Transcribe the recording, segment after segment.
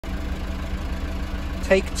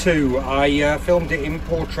Take two. I filmed it in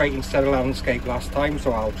portrait instead of landscape last time,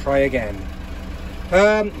 so I'll try again.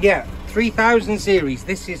 Yeah, 3000 series.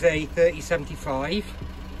 This is a 3075,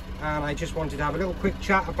 and I just wanted to have a little quick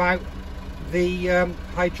chat about the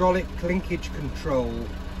hydraulic linkage control.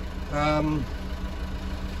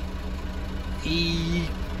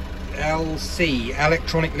 ELC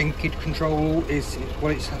Electronic Linkage Control is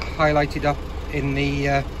what it's highlighted up in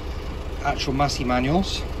the actual Massey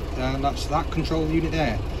manuals. That's that control unit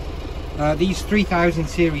there. These 3000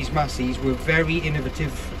 series Masseys were very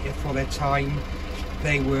innovative for their time.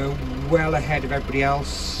 They were well ahead of everybody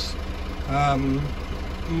else.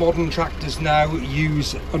 Modern tractors now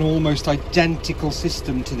use an almost identical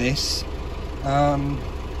system to this.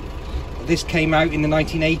 This came out in the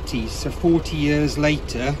 1980s, so 40 years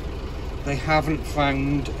later they haven't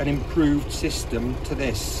found an improved system to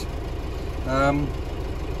this.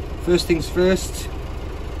 First things first,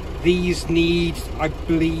 these need, I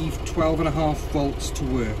believe, 12.5 volts to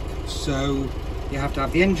work. So you have to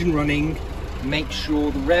have the engine running, make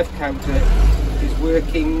sure the rev counter is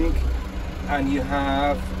working, and you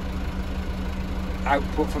have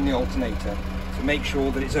output from the alternator to make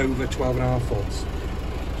sure that it's over 12.5 volts.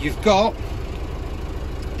 You've got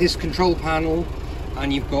this control panel,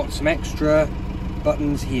 and you've got some extra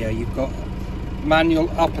buttons here. You've got manual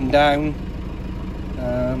up and down.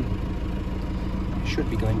 Should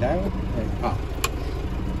be going down. Up,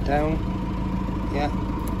 down, yeah,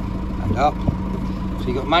 and up. So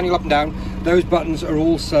you've got manual up and down. Those buttons are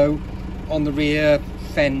also on the rear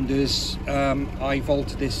fenders. I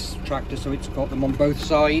vaulted this tractor so it's got them on both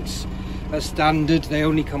sides. As standard, they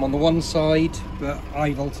only come on the one side, but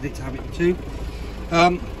I vaulted it to have it too.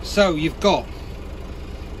 So you've got,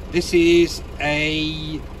 this is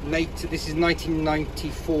a later, this is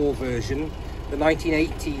 1994 version. The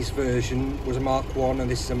 1980s version was a Mark 1 and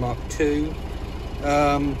this is a Mark 2.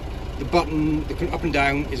 The button, the up and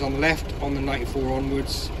down, is on the left on the 94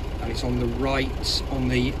 onwards, and it's on the right on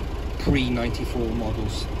the pre-94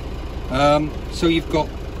 models. So you've got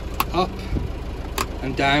up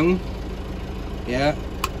and down, yeah.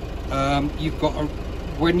 You've got a,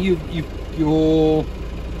 when you've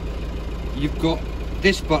got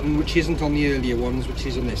this button, which isn't on the earlier ones, which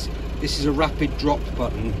is on this. This is a rapid drop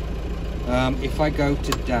button. If I go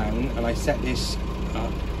to down and I set this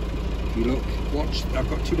up, if you look, watch, I've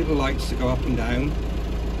got two little lights to go up and down.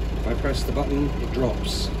 If I press the button, it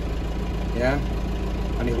drops, yeah,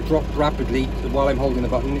 and it will drop rapidly. While I'm holding the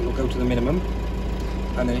button, it will go to the minimum,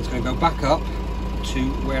 and then it's going to go back up to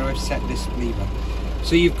where I've set this lever.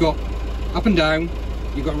 So you've got up and down,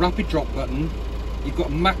 you've got a rapid drop button, you've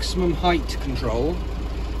got maximum height control.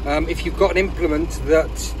 If you've got an implement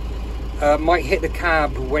that might hit the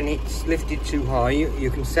cab when it's lifted too high,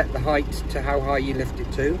 you can set the height to how high you lift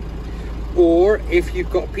it to. Or if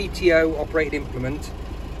you've got a PTO operated implement,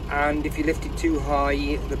 and if you lift it too high,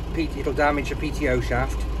 it'll damage the PTO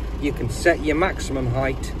shaft, you can set your maximum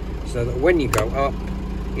height so that when you go up,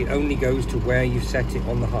 it only goes to where you set it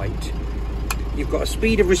on the height. You've got a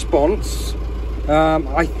speed of response.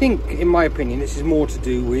 I think, in my opinion, this is more to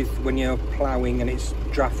do with when you're ploughing and it's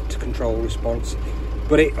draft control response,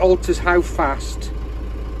 but it alters how fast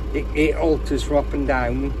it alters from up and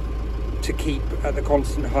down to keep at the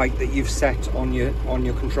constant height that you've set on your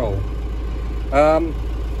control.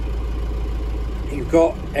 You've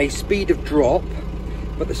got a speed of drop,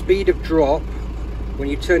 but the speed of drop, when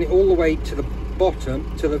you turn it all the way to the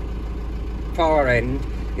bottom, to the far end,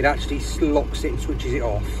 it actually locks it and switches it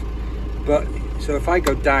off. But so if I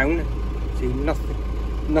go down, see,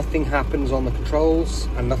 nothing happens on the controls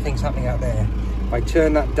and nothing's happening out there. If I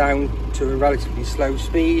turn that down to a relatively slow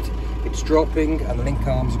speed, it's dropping and the link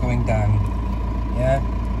arms are going down. Yeah.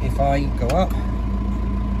 If I go up,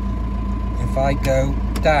 if I go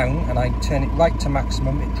down and I turn it right to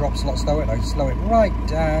maximum, it drops a lot slower, and I slow it right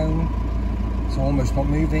down, it's almost not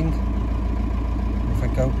moving. If I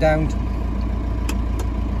go down to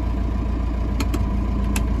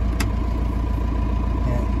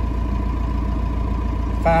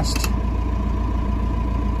fast,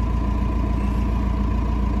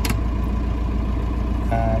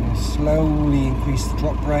 and slowly increase the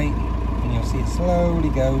drop rate, and you'll see it slowly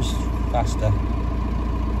goes faster.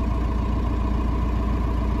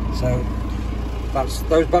 So that's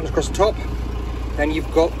those buttons across the top. Then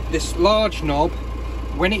you've got this large knob.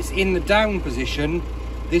 When it's in the down position,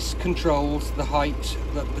 this controls the height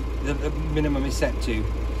that the minimum is set to.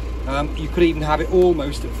 You could even have it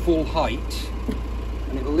almost at full height,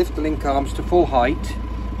 and it will lift the link arms to full height,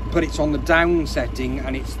 but it's on the down setting,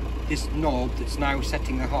 and it's this knob that's now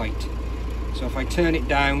setting the height. So if I turn it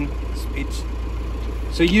down, it's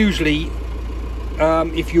so usually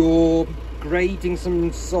If you're grading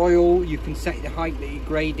some soil, you can set the height that you're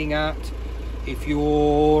grading at. If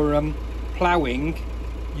you're ploughing,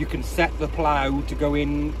 you can set the plough to go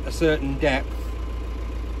in a certain depth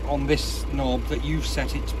on this knob that you've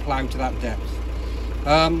set it to plough to that depth.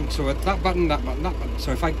 So at that button, that button, that button.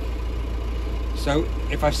 So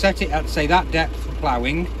if I set it at, say, that depth for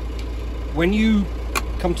ploughing, when you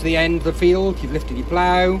come to the end of the field, you've lifted your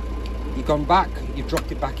plough, you've gone back, you've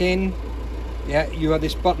dropped it back in. Yeah, you have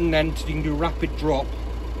this button then so you can do rapid drop,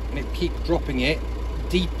 and it keeps dropping it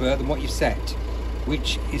deeper than what you've set,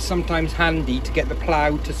 which is sometimes handy to get the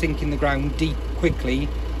plough to sink in the ground deep quickly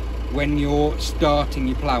when you're starting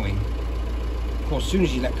your ploughing. Of course, as soon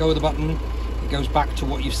as you let go of the button, it goes back to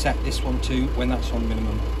what you've set this one to when that's on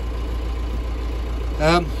minimum.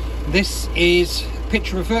 This is a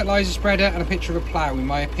picture of a fertiliser spreader and a picture of a plough, in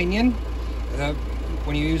my opinion.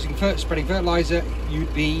 When you're using spreading fertiliser,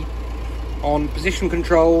 you'd be on position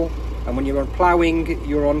control, and when you're on ploughing,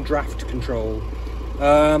 you're on draft control.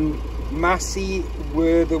 Massey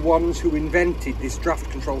were the ones who invented this draft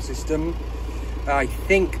control system. I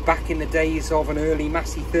think back in the days of an early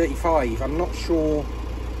Massey 35. I'm not sure.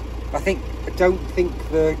 I don't think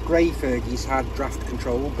the grey Fergies had draft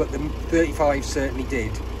control, but the 35 certainly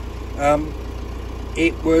did.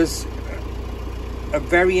 It was a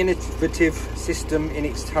very innovative system in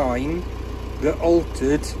its time that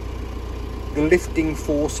altered the lifting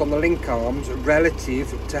force on the link arms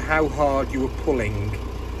relative to how hard you were pulling.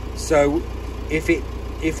 So if the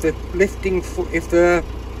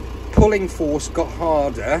pulling force got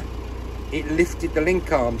harder, it lifted the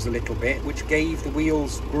link arms a little bit, which gave the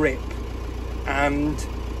wheels grip and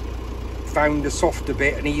found a softer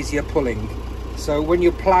bit and easier pulling. So when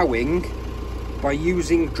you're ploughing, by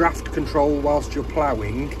using draft control whilst you're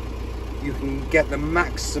ploughing, you can get the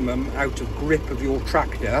maximum out of grip of your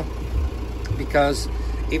tractor, because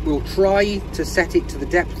it will try to set it to the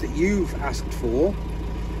depth that you've asked for,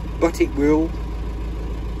 but it will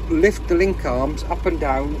lift the link arms up and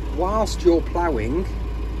down whilst you're ploughing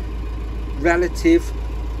relative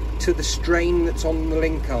to the strain that's on the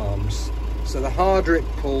link arms. So the harder it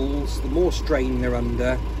pulls, the more strain they're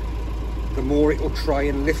under, the more it will try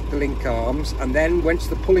and lift the link arms, and then once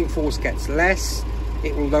the pulling force gets less,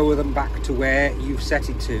 it will lower them back to where you've set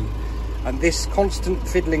it to. And this constant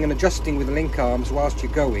fiddling and adjusting with the link arms whilst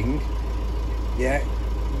you're going, yeah,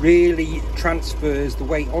 really transfers the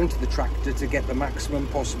weight onto the tractor to get the maximum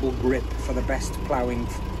possible grip for the best ploughing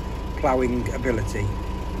ability.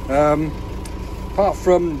 Apart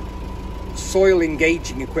from soil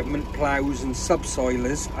engaging equipment, ploughs and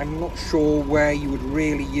subsoilers, I'm not sure where you would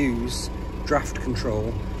really use draft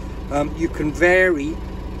control. You can vary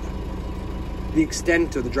the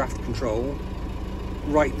extent of the draft control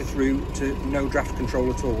right through to no draft control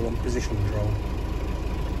at all on position control.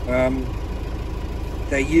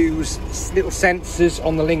 They use little sensors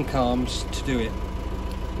on the link arms to do it.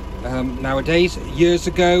 Nowadays, years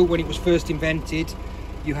ago when it was first invented,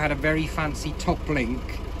 you had a very fancy top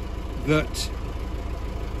link that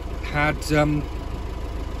had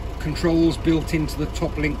controls built into the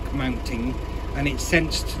top link mounting, and it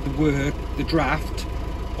sensed the draft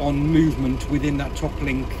on movement within that top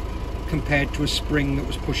link compared to a spring that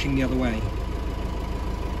was pushing the other way.